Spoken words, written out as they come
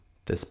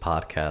This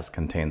podcast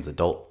contains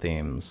adult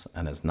themes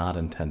and is not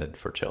intended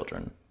for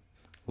children.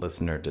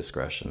 Listener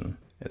discretion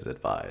is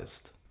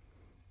advised.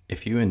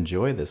 If you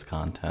enjoy this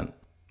content,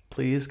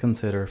 please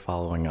consider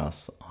following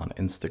us on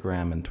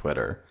Instagram and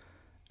Twitter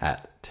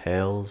at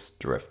Tales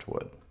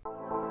Driftwood.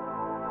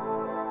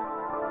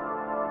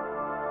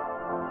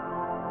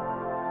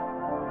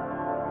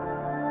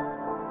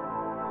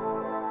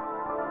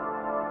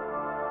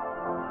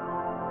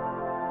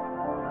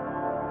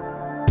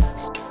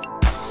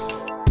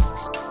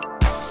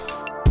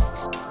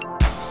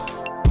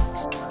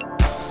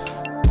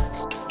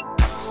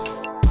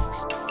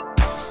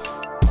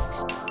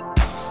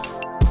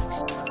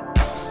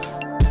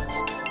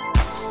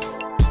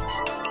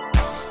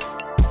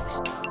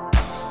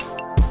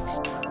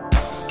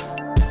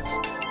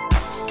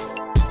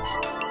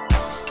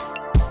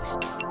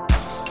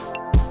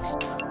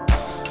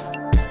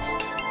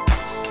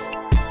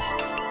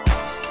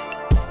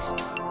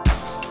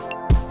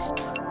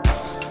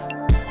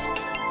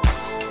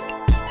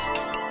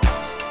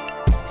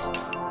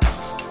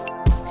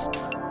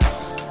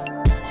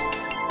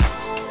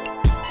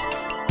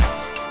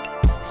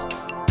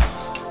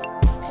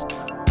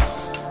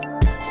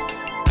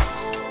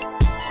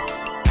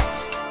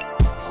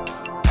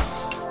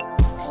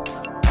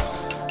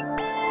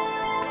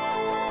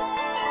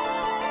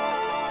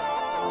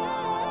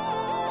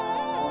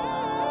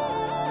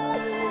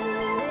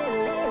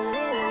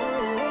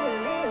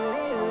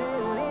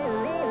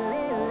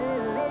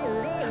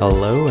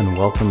 Hello and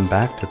welcome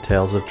back to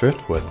Tales of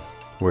Driftwood,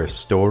 where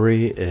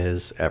story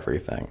is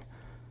everything.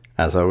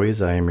 As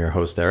always, I am your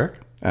host Eric,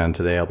 and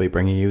today I'll be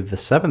bringing you the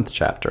 7th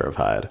chapter of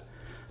Hyde.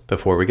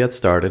 Before we get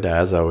started,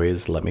 as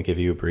always, let me give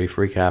you a brief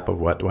recap of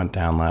what went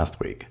down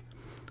last week.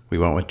 We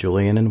went with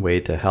Julian and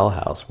Wade to Hell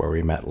House, where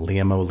we met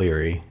Liam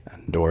O'Leary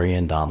and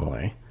Dorian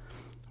Donnelly.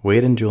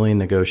 Wade and Julian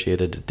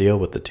negotiated a deal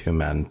with the two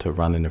men to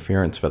run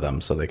interference for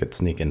them so they could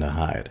sneak into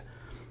Hyde.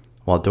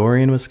 While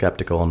Dorian was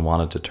skeptical and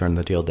wanted to turn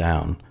the deal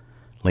down,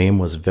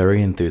 Liam was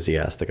very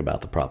enthusiastic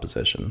about the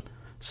proposition,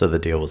 so the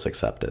deal was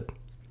accepted.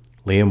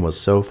 Liam was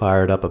so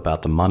fired up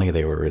about the money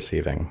they were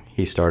receiving,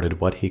 he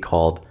started what he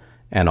called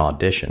an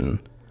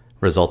audition,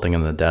 resulting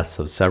in the deaths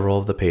of several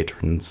of the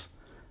patrons,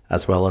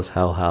 as well as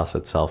Hell House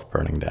itself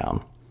burning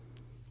down.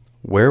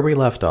 Where we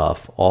left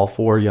off, all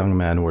 4 young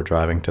men were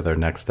driving to their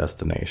next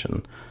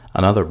destination,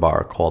 another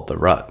bar called The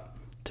Rut,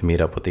 to meet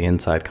up with the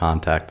inside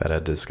contact that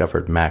had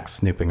discovered Max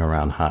snooping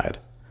around Hyde.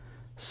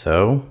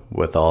 So,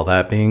 with all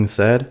that being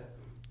said,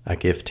 I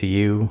give to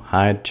you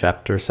Hyde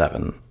Chapter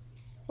 7,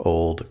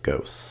 Old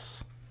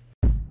Ghosts.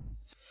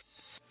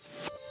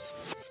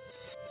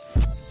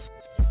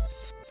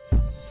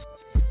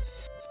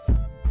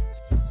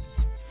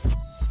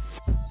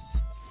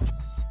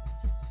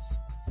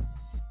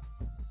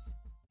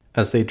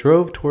 As they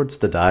drove towards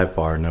the dive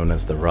bar known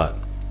as The Rut,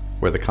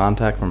 where the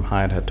contact from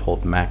Hyde had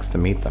told Max to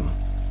meet them,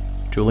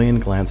 Julian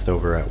glanced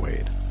over at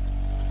Wade.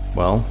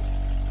 "Well,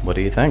 what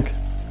do you think?"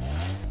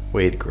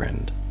 Wade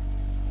grinned.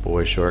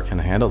 "Boys sure can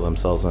handle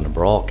themselves in a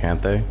brawl,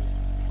 can't they?"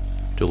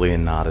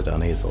 Julian nodded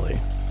uneasily.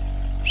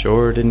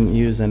 "Sure didn't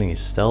use any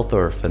stealth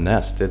or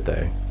finesse, did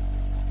they?"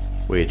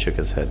 Wade shook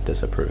his head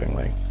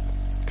disapprovingly.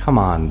 "Come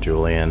on,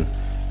 Julian.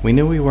 We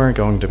knew we weren't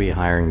going to be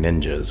hiring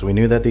ninjas. We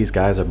knew that these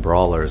guys are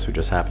brawlers who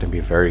just happen to be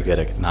very good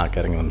at not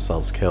getting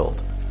themselves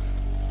killed."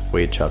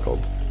 Wade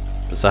chuckled.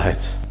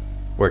 "Besides,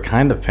 we're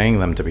kind of paying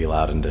them to be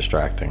loud and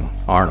distracting,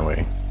 aren't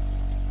we?"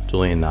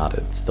 Julian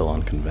nodded, still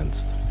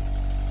unconvinced.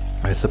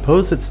 "I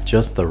suppose it's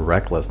just the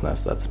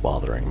recklessness that's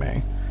bothering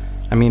me.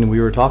 I mean, we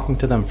were talking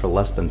to them for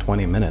less than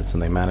 20 minutes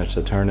and they managed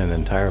to turn an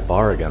entire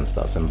bar against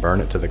us and burn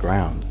it to the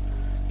ground.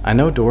 I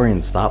know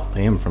Dorian stopped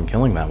Liam from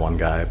killing that one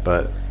guy,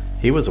 but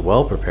he was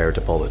well prepared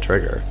to pull the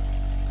trigger.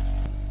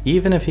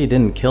 Even if he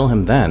didn't kill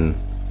him then,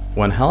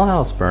 when Hell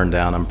House burned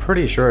down, I'm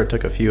pretty sure it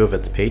took a few of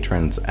its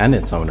patrons and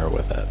its owner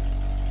with it."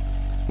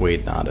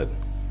 Wade nodded.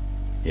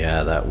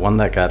 "Yeah, that one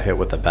that got hit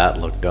with the bat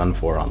looked done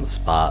for on the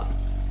spot."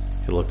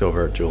 He looked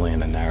over at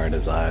Julian and narrowed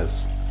his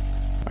eyes.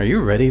 "Are you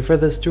ready for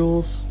this,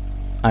 Jules?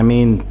 I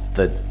mean,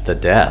 the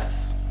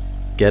death.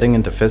 Getting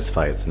into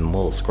fistfights and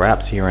little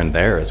scraps here and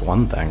there is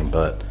one thing,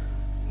 but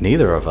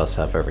neither of us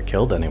have ever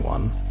killed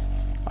anyone.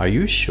 Are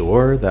you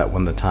sure that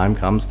when the time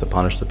comes to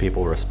punish the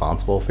people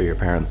responsible for your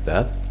parents'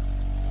 death,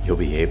 you'll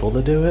be able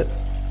to do it?"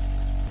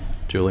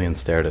 Julian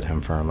stared at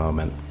him for a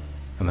moment,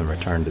 and then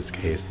returned his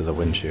gaze to the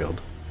windshield.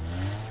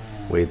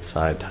 Wade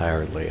sighed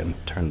tiredly and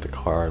turned the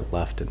car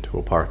left into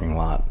a parking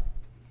lot.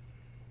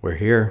 "We're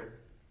here."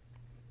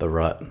 The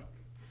Rut.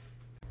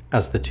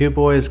 As the 2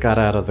 boys got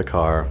out of the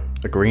car,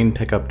 a green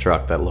pickup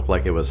truck that looked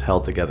like it was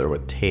held together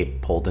with tape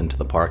pulled into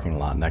the parking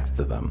lot next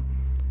to them.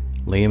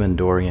 Liam and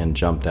Dorian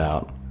jumped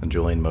out, and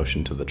Julian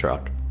motioned to the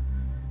truck.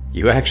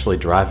 "You actually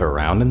drive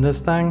around in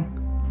this thing?"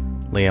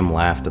 Liam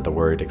laughed at the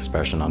worried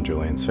expression on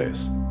Julian's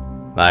face.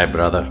 "Aye,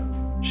 brother.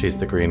 She's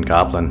the Green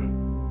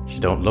Goblin. She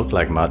don't look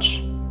like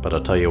much, but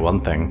I'll tell you one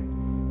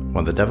thing.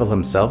 When the devil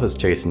himself is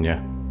chasing you,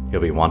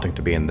 you'll be wanting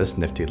to be in this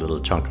nifty little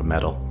chunk of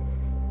metal."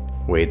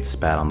 Wade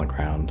spat on the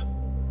ground.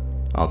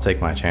 I'll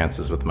take my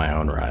chances with my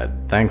own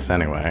ride. Thanks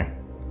anyway.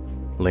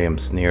 Liam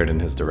sneered in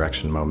his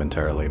direction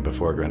momentarily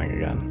before grinning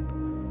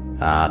again.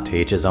 To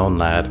each his own,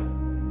 lad.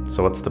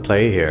 So what's the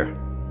play here?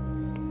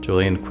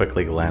 Julian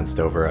quickly glanced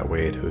over at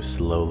Wade, who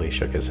slowly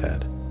shook his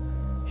head.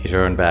 He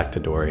turned back to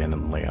Dorian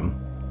and Liam.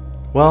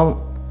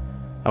 Well,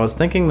 I was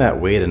thinking that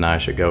Wade and I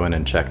should go in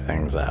and check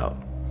things out.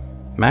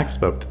 Max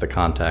spoke to the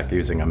contact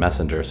using a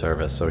messenger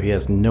service, so he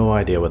has no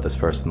idea what this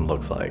person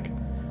looks like.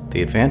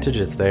 The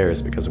advantage is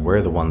theirs because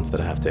we're the ones that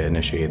have to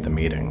initiate the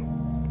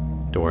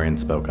meeting. Dorian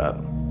spoke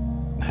up.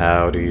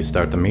 How do you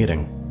start the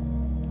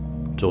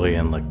meeting?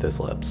 Julian licked his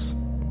lips.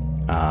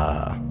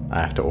 I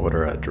have to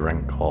order a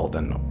drink called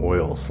an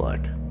oil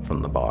slick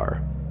from the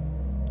bar.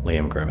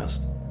 Liam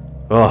grimaced.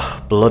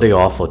 Ugh, bloody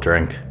awful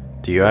drink.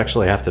 Do you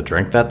actually have to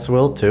drink that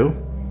swill too?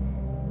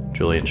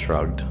 Julian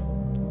shrugged.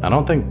 I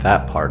don't think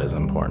that part is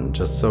important,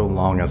 just so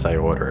long as I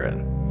order it.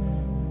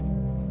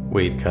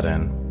 Wade cut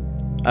in.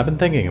 I've been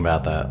thinking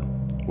about that.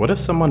 What if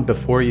someone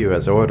before you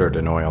has ordered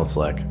an oil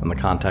slick and the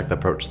contact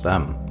approached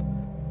them?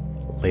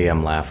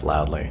 Liam laughed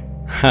loudly.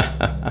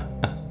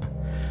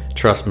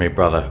 Trust me,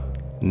 brother.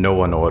 No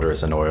one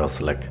orders an oil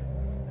slick.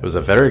 It was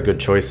a very good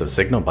choice of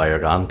signal by your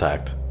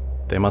contact.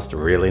 They must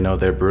really know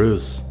their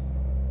brews.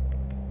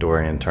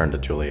 Dorian turned to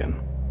Julian.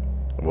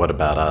 What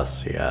about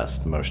us? He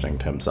asked, motioning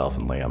to himself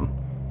and Liam.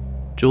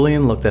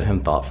 Julian looked at him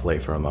thoughtfully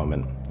for a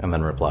moment, and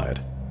then replied,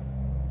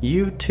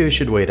 You two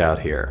should wait out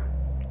here.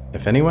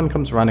 If anyone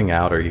comes running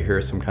out or you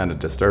hear some kind of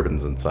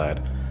disturbance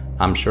inside,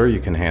 I'm sure you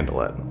can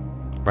handle it.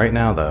 Right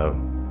now, though,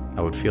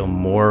 I would feel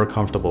more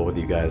comfortable with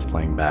you guys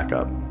playing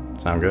backup.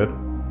 Sound good?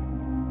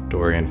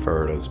 Dorian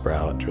furrowed his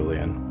brow at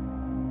Julian.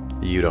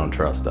 You don't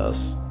trust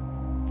us.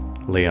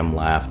 Liam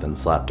laughed and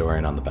slapped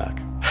Dorian on the back.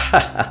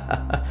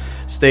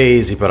 Stay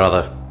easy,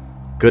 brother.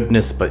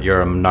 Goodness, but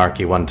you're a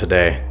narky one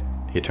today.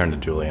 He turned to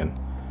Julian.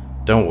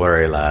 Don't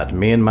worry, lad.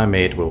 Me and my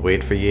mate will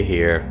wait for you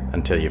here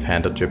until you've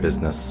handled your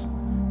business.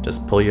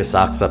 Just pull your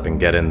socks up and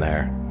get in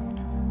there.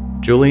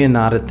 Julian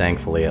nodded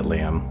thankfully at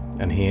Liam,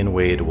 and he and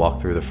Wade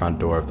walked through the front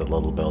door of the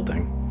little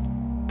building.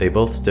 They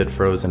both stood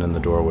frozen in the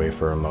doorway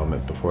for a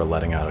moment before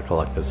letting out a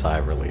collective sigh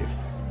of relief.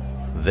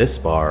 This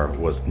bar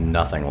was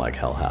nothing like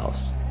Hell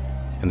House.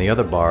 In the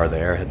other bar, the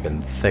air had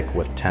been thick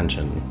with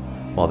tension,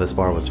 while this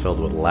bar was filled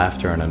with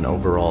laughter and an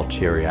overall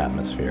cheery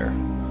atmosphere.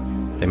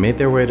 They made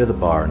their way to the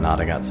bar,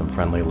 nodding at some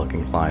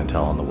friendly-looking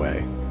clientele on the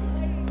way.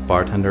 The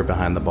bartender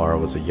behind the bar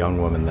was a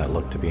young woman that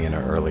looked to be in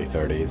her early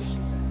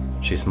 30s.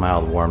 She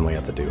smiled warmly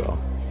at the duo.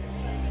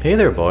 Hey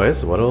there,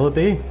 boys. What'll it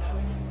be?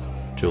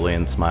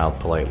 Julian smiled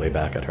politely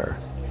back at her.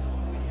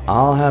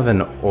 I'll have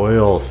an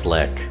oil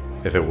slick,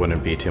 if it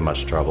wouldn't be too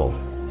much trouble.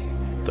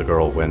 The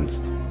girl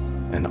winced.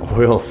 An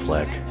oil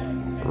slick?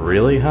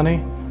 Really,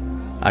 honey?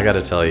 I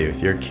gotta tell you,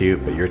 you're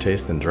cute, but your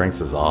taste in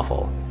drinks is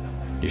awful.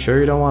 You sure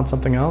you don't want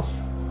something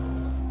else?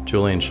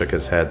 Julian shook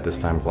his head, this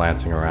time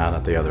glancing around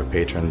at the other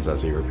patrons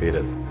as he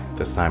repeated,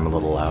 this time a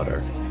little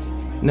louder.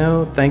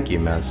 No, thank you,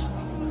 miss.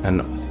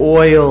 An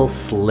oil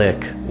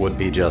slick would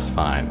be just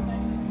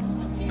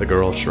fine. The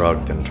girl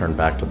shrugged and turned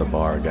back to the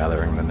bar,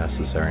 gathering the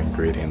necessary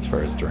ingredients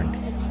for his drink.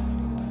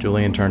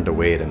 Julian turned to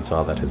Wade and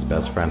saw that his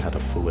best friend had a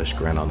foolish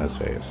grin on his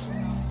face.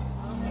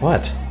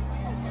 What?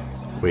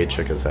 Wade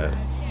shook his head.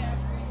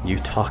 You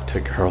talk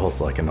to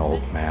girls like an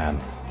old man.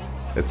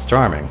 It's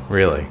charming,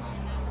 really.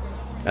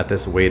 At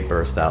this, Wade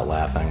burst out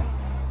laughing.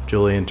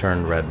 Julian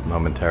turned red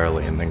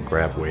momentarily and then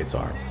grabbed Wade's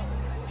arm.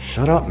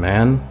 Shut up,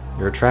 man.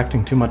 You're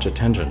attracting too much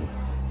attention.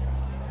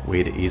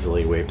 Wade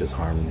easily waved his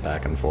arm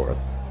back and forth.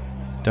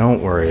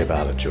 Don't worry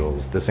about it,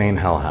 Jules. This ain't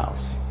Hell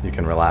House. You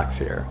can relax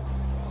here.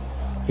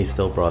 He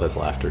still brought his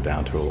laughter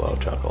down to a low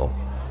chuckle.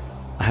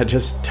 I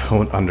just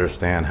don't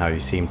understand how you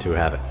seem to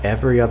have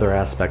every other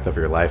aspect of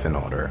your life in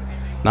order,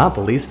 not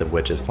the least of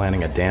which is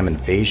planning a damn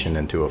invasion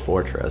into a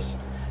fortress,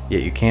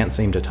 yet you can't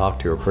seem to talk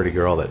to a pretty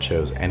girl that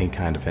shows any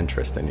kind of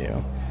interest in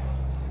you.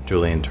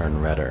 Julian turned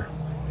redder.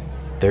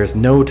 There's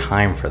no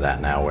time for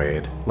that now,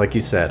 Wade. Like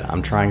you said,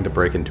 I'm trying to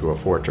break into a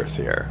fortress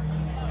here.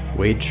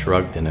 Wade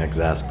shrugged in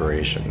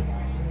exasperation.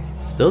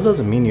 Still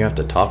doesn't mean you have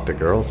to talk to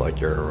girls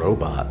like you're a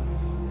robot.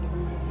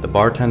 The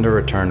bartender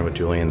returned with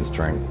Julian's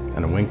drink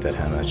and winked at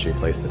him as she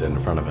placed it in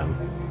front of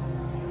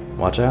him.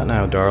 Watch out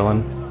now,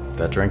 darling.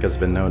 That drink has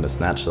been known to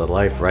snatch the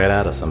life right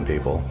out of some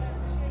people.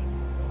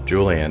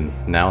 Julian,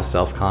 now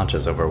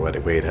self-conscious over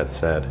what Wade had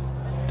said,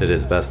 did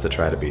his best to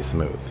try to be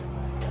smooth.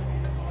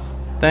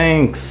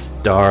 Thanks,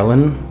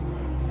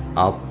 darling.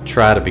 I'll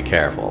try to be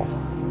careful.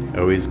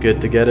 Always good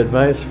to get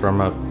advice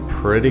from a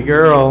pretty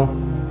girl.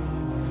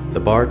 The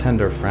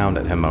bartender frowned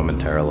at him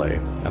momentarily,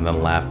 and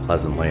then laughed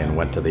pleasantly and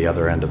went to the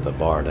other end of the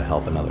bar to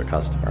help another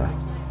customer.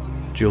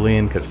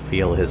 Julian could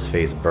feel his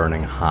face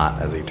burning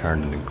hot as he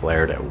turned and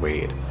glared at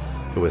Wade,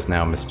 who was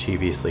now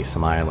mischievously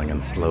smiling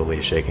and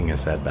slowly shaking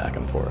his head back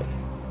and forth.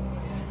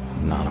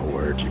 Not a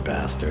word, you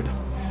bastard,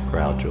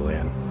 growled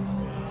Julian.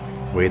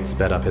 Wade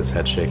sped up his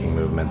head-shaking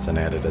movements and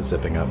added a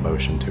zipping-up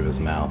motion to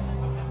his mouth.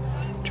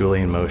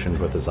 Julian motioned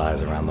with his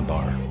eyes around the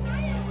bar.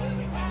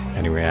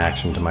 Any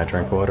reaction to my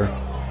drink order?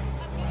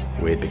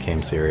 Wade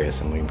became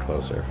serious and leaned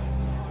closer.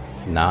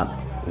 Not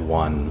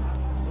one.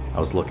 I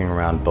was looking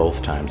around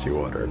both times you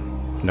ordered.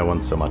 No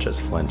one so much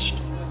as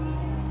flinched.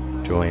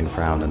 Julian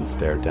frowned and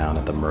stared down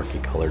at the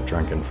murky-colored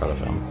drink in front of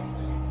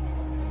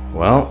him.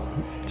 Well,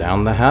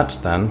 down the hatch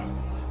then.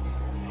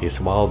 He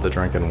swallowed the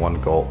drink in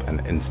one gulp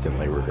and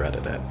instantly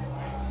regretted it.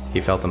 He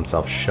felt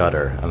himself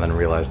shudder and then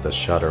realized the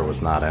shudder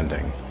was not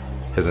ending.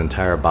 His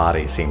entire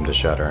body seemed to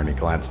shudder and he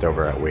glanced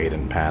over at Wade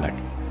in panic.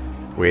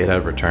 Wade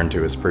had returned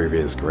to his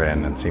previous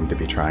grin and seemed to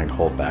be trying to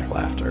hold back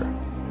laughter.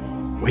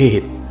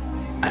 Wade,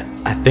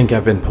 I think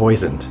I've been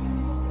poisoned.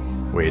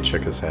 Wade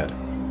shook his head.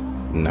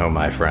 No,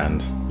 my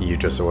friend, you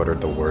just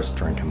ordered the worst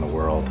drink in the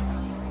world.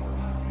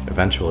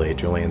 Eventually,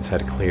 Julian's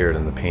head cleared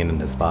and the pain in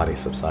his body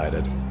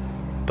subsided,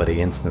 but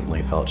he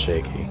instantly felt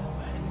shaky.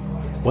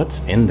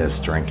 What's in this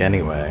drink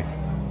anyway?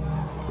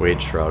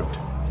 Wade shrugged.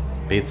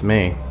 Beats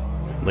me.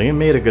 Liam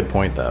made a good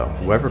point though.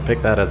 Whoever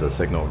picked that as a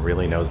signal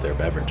really knows their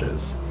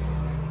beverages.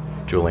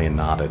 Julian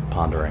nodded,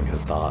 pondering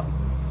his thought.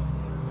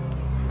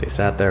 They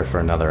sat there for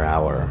another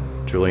hour,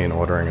 Julian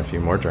ordering a few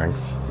more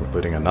drinks,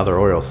 including another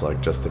oil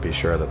slick just to be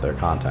sure that their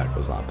contact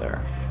was not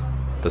there.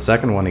 The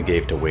second one he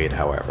gave to Wade,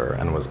 however,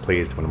 and was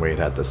pleased when Wade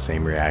had the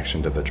same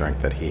reaction to the drink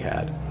that he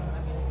had.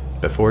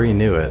 Before he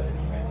knew it,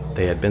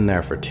 they had been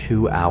there for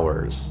 2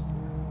 hours.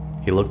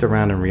 He looked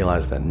around and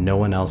realized that no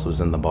one else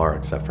was in the bar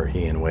except for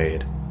he and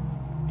Wade.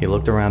 He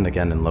looked around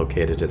again and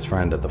located his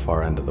friend at the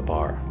far end of the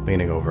bar,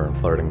 leaning over and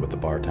flirting with the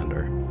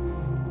bartender.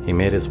 He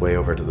made his way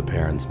over to the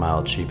pair and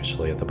smiled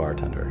sheepishly at the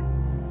bartender.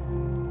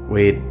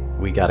 Wade,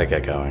 we gotta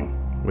get going.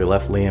 We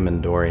left Liam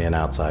and Dorian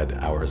outside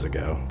hours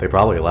ago. They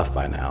probably left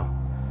by now.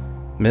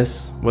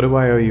 Miss, what do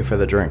I owe you for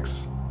the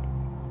drinks?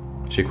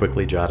 She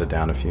quickly jotted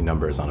down a few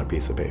numbers on a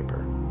piece of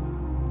paper.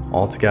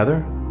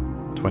 Altogether,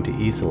 20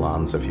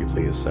 e-salons, if you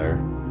please, sir.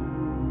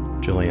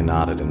 Julian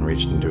nodded and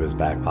reached into his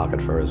back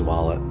pocket for his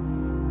wallet.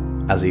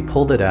 As he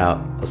pulled it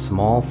out, a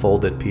small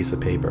folded piece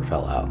of paper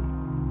fell out.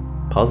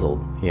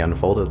 Puzzled, he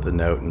unfolded the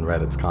note and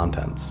read its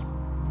contents.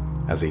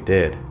 As he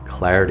did,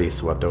 clarity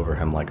swept over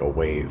him like a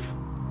wave.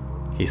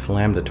 He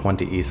slammed a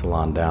 20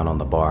 e-salon down on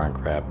the bar and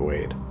grabbed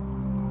Wade.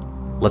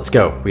 Let's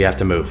go, we have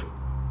to move.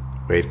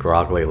 Wade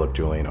groggily looked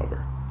Julian over.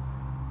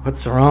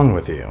 What's wrong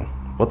with you?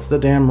 What's the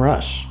damn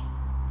rush?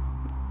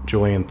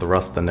 Julian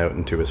thrust the note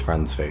into his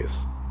friend's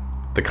face.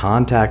 The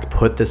contact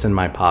put this in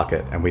my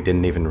pocket and we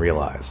didn't even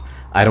realize.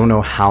 I don't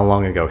know how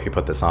long ago he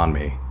put this on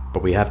me,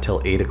 but we have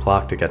till 8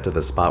 o'clock to get to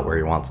the spot where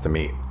he wants to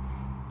meet.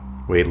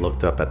 Wade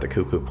looked up at the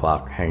cuckoo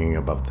clock hanging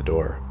above the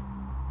door.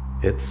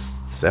 It's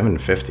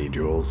 7:50,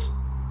 Jules.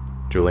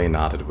 Julian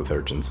nodded with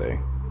urgency.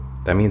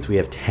 That means we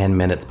have 10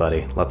 minutes,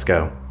 buddy. Let's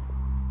go.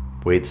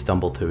 Wade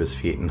stumbled to his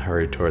feet and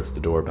hurried towards the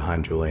door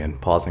behind Julian,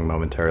 pausing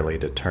momentarily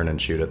to turn and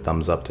shoot a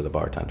thumbs up to the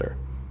bartender.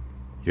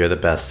 You're the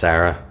best,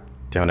 Sarah.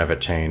 Don't ever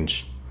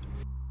change.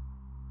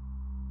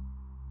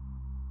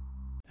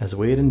 As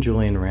Wade and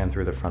Julian ran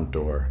through the front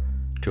door,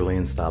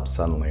 Julian stopped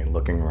suddenly,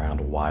 looking around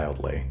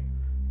wildly.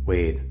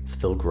 Wade,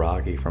 still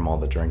groggy from all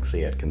the drinks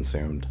he had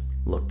consumed,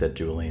 looked at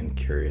Julian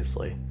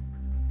curiously.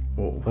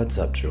 What's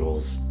up,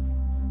 Jules?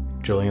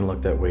 Julian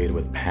looked at Wade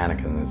with panic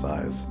in his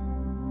eyes.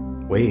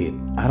 Wade,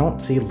 I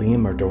don't see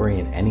Liam or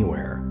Dorian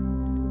anywhere.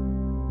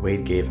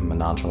 Wade gave him a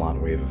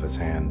nonchalant wave of his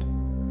hand.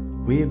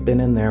 We've been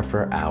in there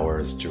for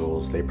hours,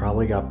 Jules. They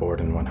probably got bored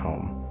and went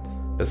home.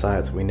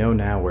 Besides, we know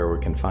now where we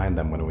can find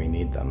them when we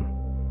need them.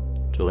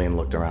 Julian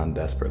looked around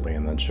desperately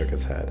and then shook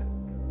his head.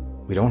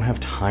 We don't have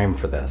time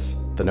for this.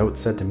 The note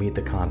said to meet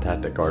the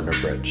contact at Gardner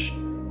Bridge.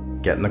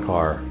 Get in the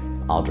car.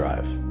 I'll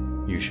drive.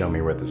 You show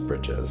me where this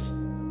bridge is.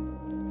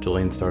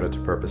 Julian started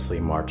to purposely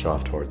march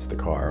off towards the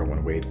car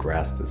when Wade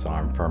grasped his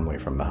arm firmly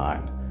from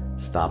behind,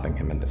 stopping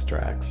him in his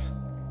tracks.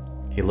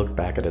 He looked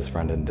back at his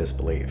friend in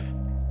disbelief.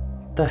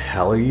 What the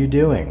hell are you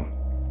doing?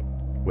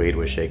 Wade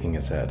was shaking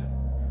his head.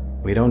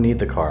 We don't need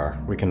the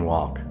car. We can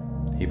walk.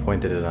 He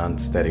pointed an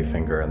unsteady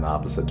finger in the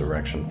opposite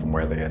direction from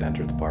where they had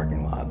entered the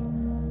parking lot.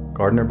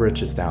 Gardner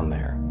Bridge is down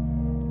there.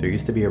 There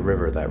used to be a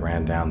river that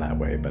ran down that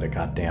way, but it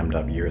got dammed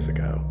up years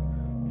ago.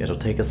 It'll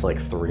take us like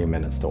 3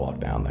 minutes to walk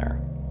down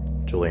there.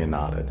 Julian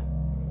nodded.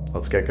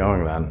 Let's get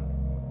going then.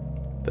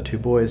 The two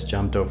boys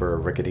jumped over a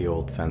rickety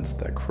old fence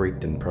that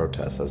creaked in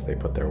protest as they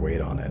put their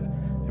weight on it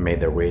and made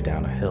their way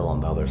down a hill on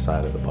the other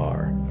side of the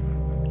bar.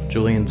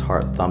 Julian's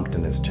heart thumped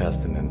in his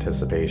chest in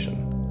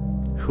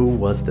anticipation. Who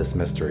was this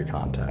mystery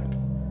contact?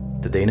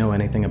 Did they know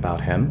anything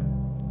about him?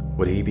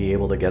 Would he be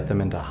able to get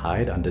them into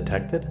Hyde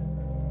undetected?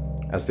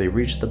 As they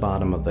reached the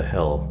bottom of the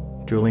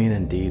hill, Julian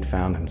indeed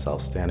found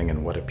himself standing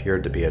in what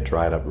appeared to be a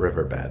dried-up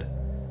riverbed.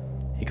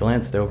 He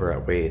glanced over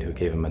at Wade, who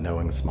gave him a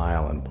knowing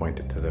smile and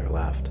pointed to their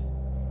left.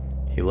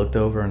 He looked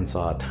over and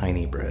saw a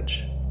tiny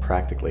bridge,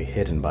 practically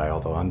hidden by all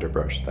the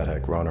underbrush that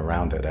had grown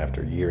around it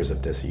after years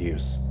of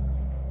disuse.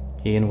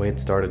 He and Wade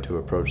started to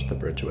approach the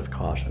bridge with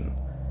caution,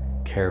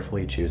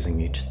 carefully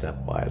choosing each step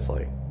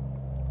wisely.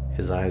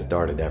 His eyes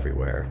darted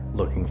everywhere,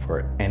 looking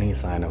for any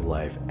sign of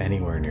life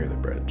anywhere near the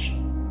bridge.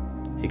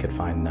 He could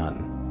find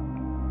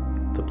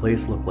none. The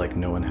place looked like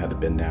no one had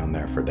been down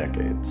there for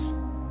decades.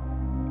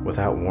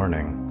 Without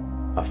warning,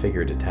 A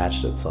figure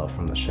detached itself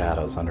from the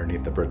shadows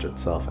underneath the bridge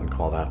itself and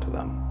called out to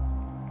them.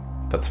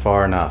 "That's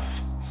far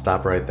enough.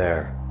 Stop right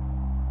there."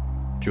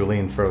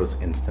 Julian froze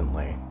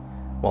instantly,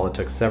 while it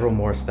took several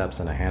more steps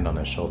and a hand on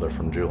his shoulder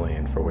from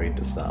Julian for Wade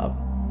to stop.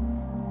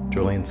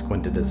 Julian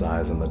squinted his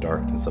eyes in the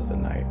darkness of the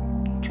night,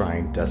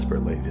 trying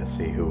desperately to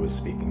see who was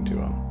speaking to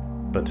him,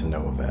 but to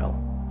no avail.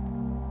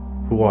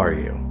 "Who are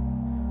you?"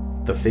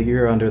 The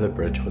figure under the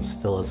bridge was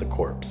still as a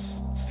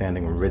corpse,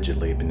 standing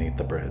rigidly beneath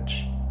the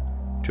bridge.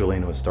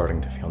 Julian was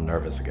starting to feel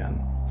nervous again,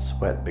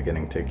 sweat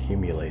beginning to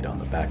accumulate on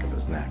the back of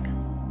his neck.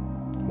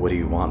 "What do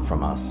you want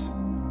from us?"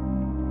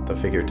 The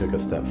figure took a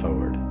step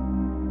forward.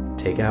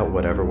 "Take out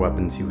whatever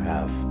weapons you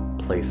have,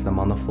 place them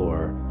on the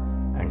floor,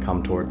 and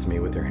come towards me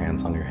with your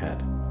hands on your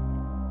head."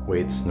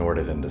 Wade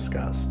snorted in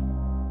disgust.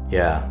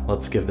 "Yeah,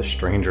 let's give the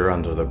stranger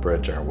under the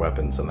bridge our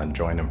weapons and then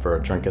join him for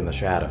a drink in the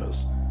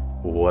shadows.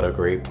 What a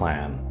great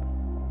plan."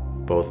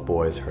 Both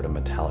boys heard a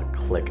metallic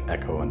click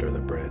echo under the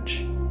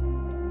bridge.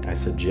 "I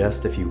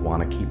suggest if you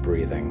want to keep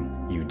breathing,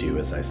 you do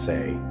as I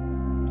say.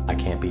 I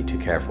can't be too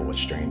careful with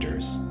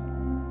strangers."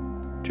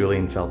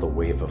 Julian felt a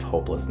wave of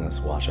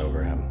hopelessness wash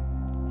over him.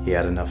 He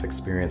had enough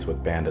experience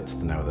with bandits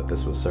to know that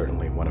this was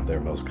certainly one of their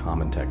most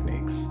common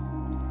techniques.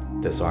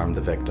 Disarm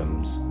the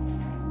victims,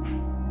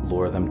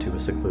 lure them to a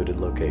secluded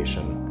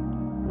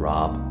location,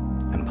 rob,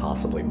 and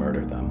possibly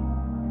murder them.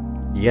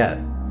 Yet,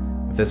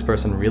 if this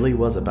person really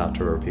was about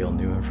to reveal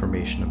new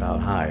information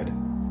about Hyde,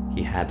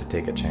 he had to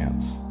take a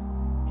chance.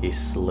 He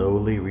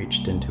slowly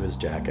reached into his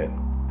jacket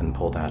and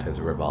pulled out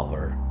his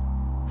revolver,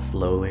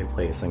 slowly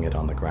placing it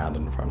on the ground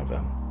in front of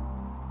him.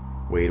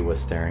 Wade was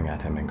staring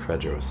at him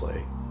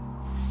incredulously.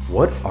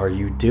 "What are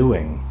you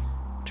doing?"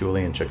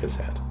 Julian shook his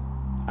head.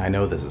 "I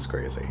know this is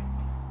crazy,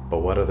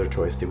 but what other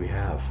choice do we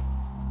have?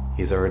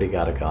 He's already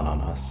got a gun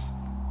on us."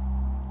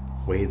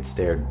 Wade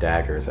stared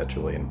daggers at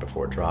Julian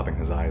before dropping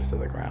his eyes to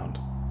the ground.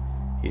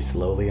 He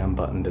slowly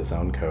unbuttoned his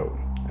own coat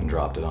and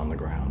dropped it on the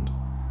ground,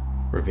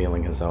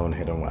 revealing his own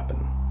hidden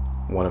weapon,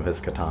 one of his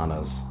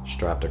katanas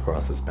strapped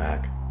across his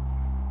back.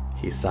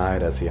 He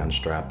sighed as he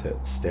unstrapped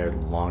it,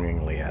 stared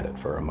longingly at it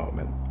for a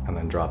moment, and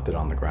then dropped it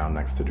on the ground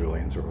next to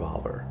Julian's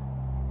revolver.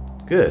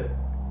 "Good.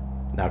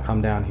 Now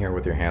come down here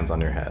with your hands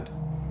on your head."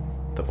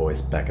 The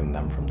voice beckoned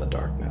them from the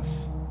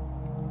darkness.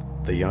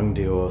 The young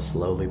duo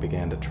slowly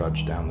began to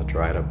trudge down the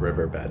dried-up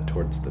riverbed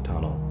towards the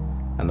tunnel,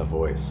 and the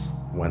voice,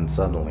 when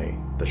suddenly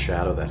the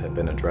shadow that had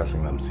been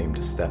addressing them seemed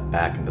to step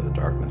back into the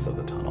darkness of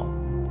the tunnel,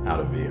 out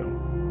of view.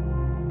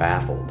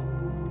 Baffled,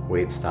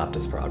 Wade stopped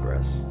his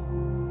progress.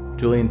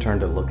 Julian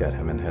turned to look at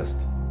him and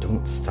hissed,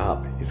 "Don't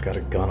stop, he's got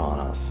a gun on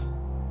us."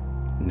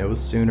 No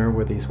sooner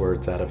were these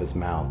words out of his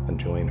mouth than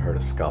Julian heard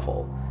a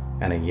scuffle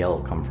and a yell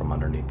come from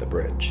underneath the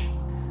bridge.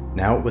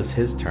 Now it was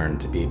his turn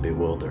to be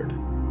bewildered.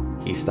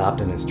 He stopped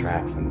in his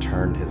tracks and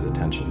turned his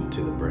attention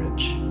to the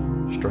bridge,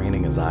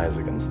 straining his eyes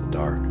against the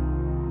dark.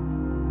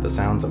 The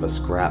sounds of a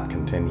scrap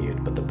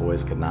continued, but the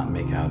boys could not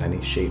make out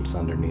any shapes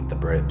underneath the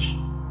bridge.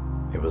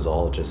 It was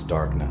all just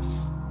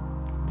darkness.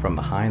 From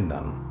behind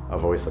them, a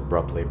voice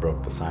abruptly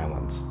broke the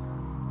silence,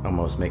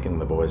 almost making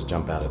the boys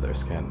jump out of their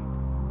skin.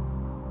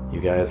 "You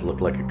guys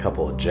look like a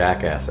couple of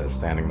jackasses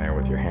standing there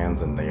with your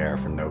hands in the air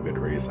for no good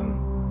reason."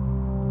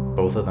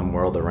 Both of them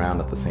whirled around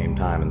at the same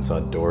time and saw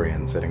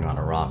Dorian sitting on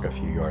a rock a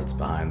few yards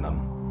behind them.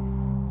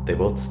 They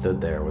both stood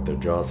there with their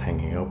jaws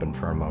hanging open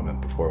for a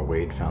moment before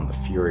Wade found the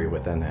fury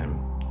within him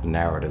and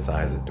narrowed his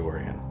eyes at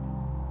Dorian.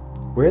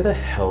 "Where the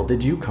hell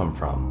did you come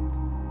from?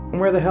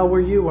 And where the hell were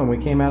you when we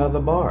came out of the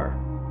bar?"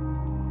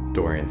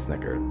 Dorian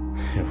snickered.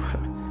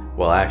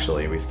 "Well,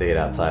 actually, we stayed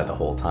outside the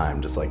whole time,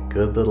 just like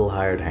good little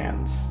hired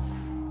hands.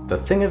 The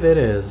thing of it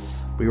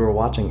is, we were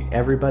watching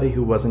everybody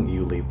who wasn't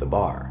you leave the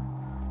bar.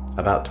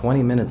 About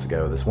 20 minutes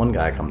ago, this one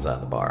guy comes out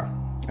of the bar,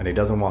 and he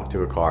doesn't walk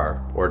to a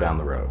car or down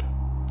the road.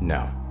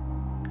 No.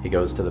 He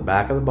goes to the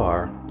back of the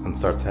bar and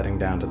starts heading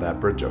down to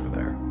that bridge over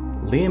there.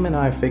 Liam and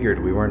I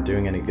figured we weren't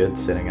doing any good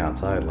sitting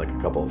outside like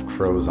a couple of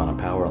crows on a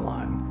power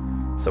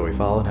line, so we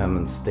followed him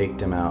and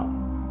staked him out.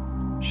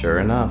 Sure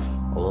enough,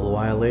 a little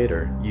while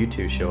later, you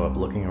two show up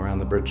looking around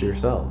the bridge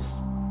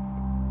yourselves."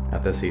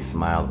 At this, he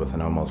smiled with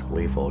an almost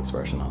gleeful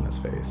expression on his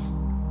face.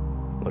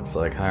 "Looks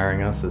like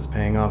hiring us is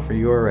paying off for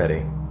you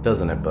already,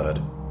 doesn't it,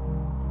 bud?"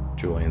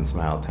 Julian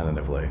smiled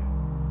tentatively.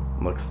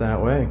 "Looks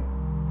that way.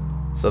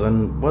 So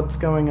then, what's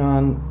going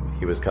on?"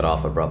 He was cut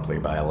off abruptly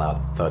by a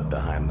loud thud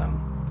behind them.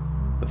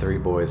 The three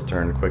boys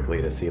turned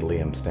quickly to see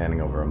Liam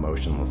standing over a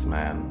motionless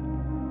man.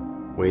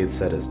 Wade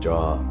set his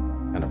jaw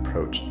and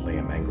approached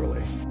Liam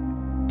angrily.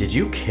 "Did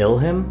you kill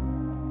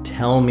him?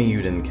 Tell me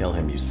you didn't kill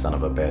him, you son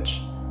of a bitch.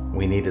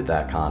 We needed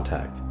that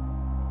contact."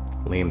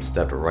 Liam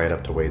stepped right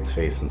up to Wade's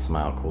face and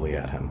smiled coolly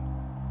at him.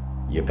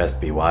 "You best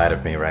be wide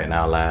of me right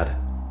now, lad.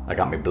 I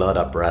got me blood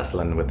up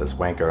wrestling with this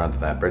wanker under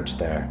that bridge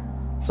there,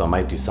 so I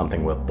might do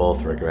something we'll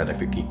both regret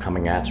if you keep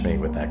coming at me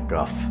with that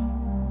guff."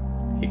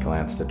 He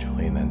glanced at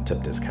Julian and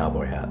tipped his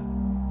cowboy hat.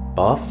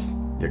 "Boss,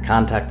 your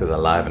contact is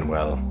alive and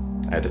well.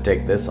 I had to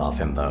take this off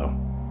him, though."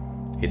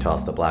 He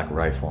tossed the black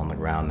rifle on the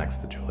ground next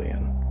to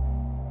Julian.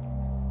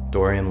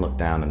 Dorian looked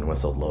down and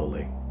whistled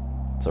lowly.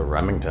 It's a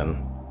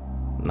Remington.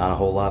 Not a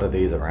whole lot of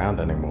these around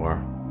anymore.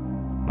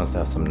 Must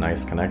have some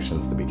nice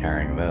connections to be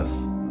carrying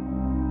this.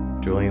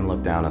 Julian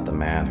looked down at the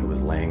man who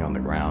was laying on the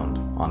ground,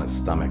 on his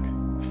stomach,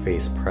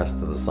 face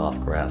pressed to the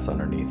soft grass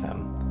underneath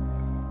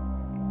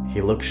him.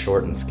 He looked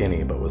short and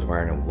skinny, but was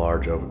wearing a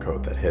large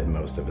overcoat that hid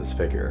most of his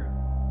figure.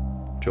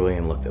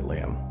 Julian looked at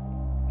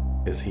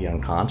Liam. Is he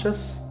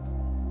unconscious?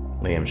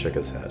 Liam shook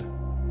his head.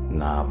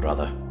 Nah,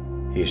 brother.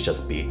 He's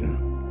just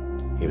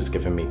beaten. He was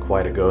giving me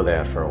quite a go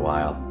there for a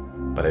while,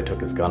 but I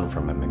took his gun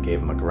from him and gave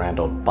him a grand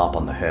old bop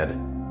on the head.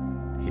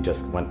 He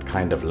just went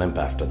kind of limp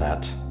after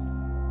that.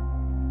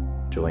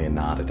 Julian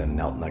nodded and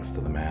knelt next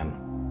to the man.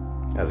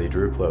 As he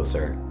drew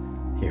closer,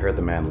 he heard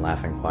the man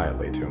laughing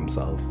quietly to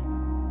himself.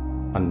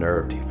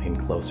 Unnerved, he leaned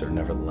closer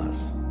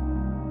nevertheless.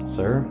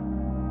 Sir,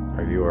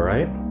 are you all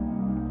right?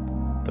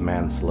 The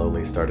man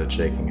slowly started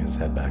shaking his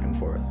head back and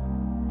forth.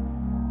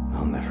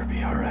 I'll never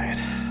be all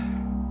right.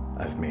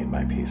 I've made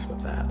my peace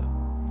with that.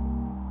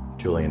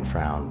 Julian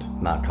frowned,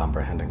 not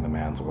comprehending the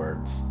man's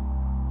words.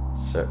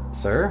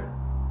 Sir?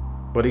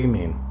 What do you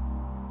mean?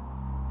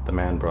 The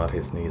man brought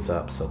his knees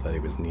up so that he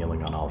was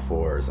kneeling on all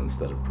fours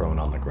instead of prone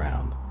on the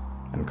ground,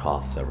 and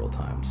coughed several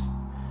times.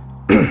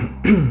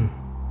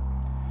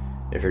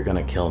 If you're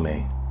gonna kill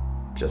me,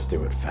 just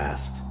do it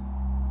fast.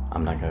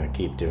 I'm not gonna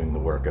keep doing the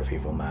work of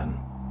evil men.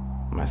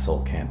 My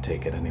soul can't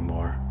take it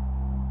anymore.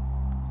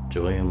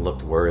 Julian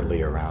looked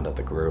worriedly around at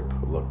the group,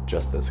 who looked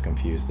just as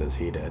confused as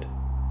he did.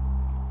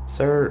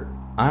 Sir,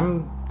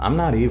 I'm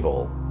not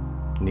evil.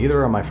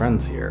 Neither are my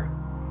friends here.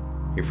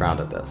 He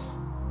frowned at this.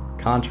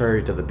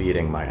 Contrary to the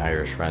beating my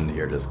Irish friend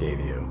here just gave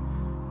you,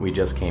 we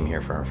just came here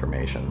for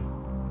information.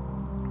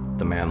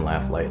 The man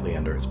laughed lightly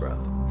under his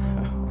breath.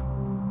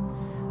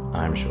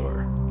 I'm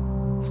sure.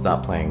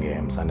 Stop playing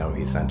games, I know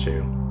he sent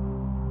you.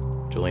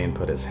 Julian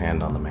put his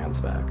hand on the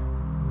man's back.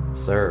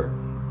 Sir,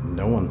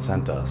 no one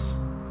sent us.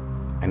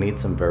 I need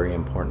some very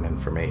important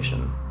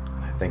information,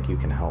 and I think you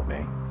can help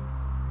me.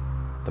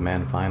 The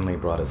man finally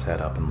brought his head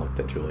up and looked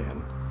at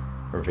Julian,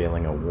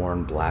 revealing a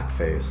worn black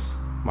face,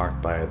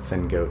 marked by a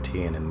thin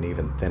goatee and an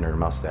even thinner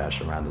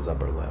mustache around his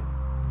upper lip.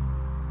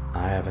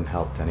 I haven't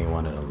helped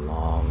anyone in a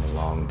long,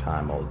 long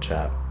time, old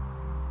chap.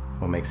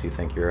 What makes you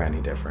think you're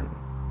any different?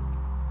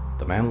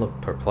 The man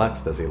looked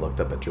perplexed as he looked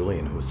up at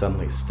Julian, who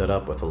suddenly stood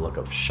up with a look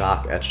of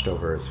shock etched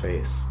over his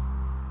face.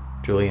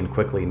 Julian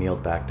quickly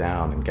kneeled back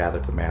down and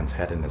gathered the man's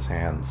head in his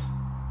hands.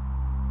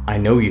 I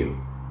know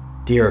you!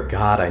 Dear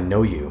God, I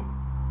know you!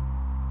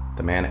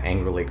 The man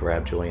angrily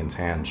grabbed Julian's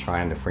hand,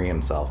 trying to free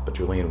himself, but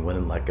Julian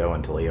wouldn't let go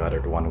until he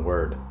uttered one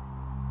word.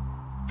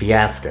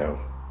 Fiasco!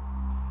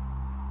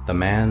 The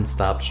man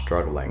stopped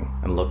struggling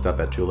and looked up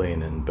at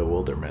Julian in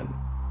bewilderment.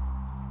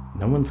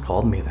 No one's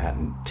called me that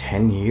in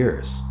 10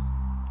 years.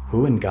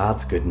 Who in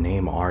God's good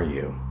name are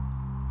you?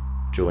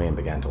 Julian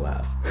began to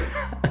laugh.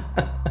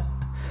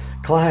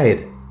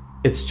 Clyde,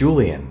 it's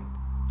Julian.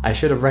 I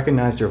should have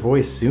recognized your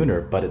voice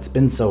sooner, but it's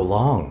been so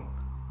long.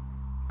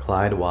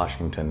 Clyde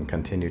Washington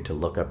continued to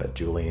look up at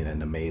Julian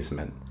in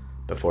amazement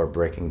before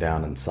breaking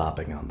down and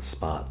sobbing on the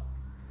spot.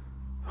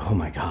 Oh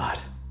my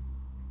God.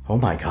 Oh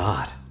my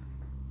God.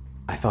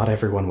 I thought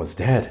everyone was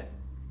dead.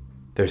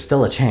 There's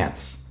still a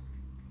chance.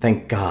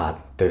 Thank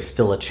God, there's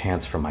still a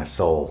chance for my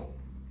soul.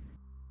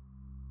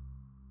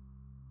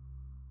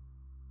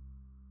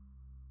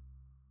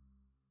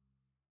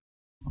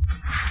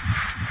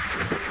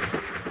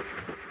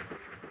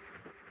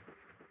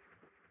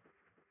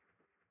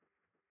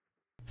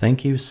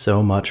 Thank you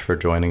so much for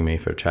joining me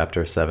for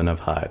Chapter 7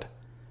 of Hyde.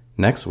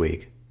 Next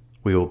week,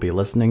 we will be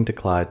listening to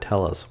Clyde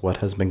tell us what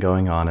has been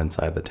going on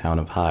inside the town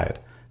of Hyde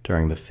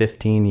during the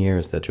 15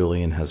 years that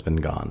Julian has been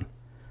gone.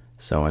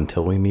 So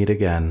until we meet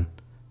again,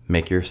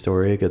 make your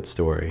story a good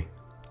story,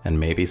 and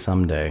maybe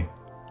someday,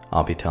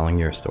 I'll be telling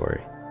your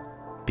story.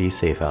 Be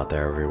safe out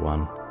there,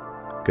 everyone.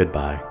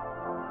 Goodbye.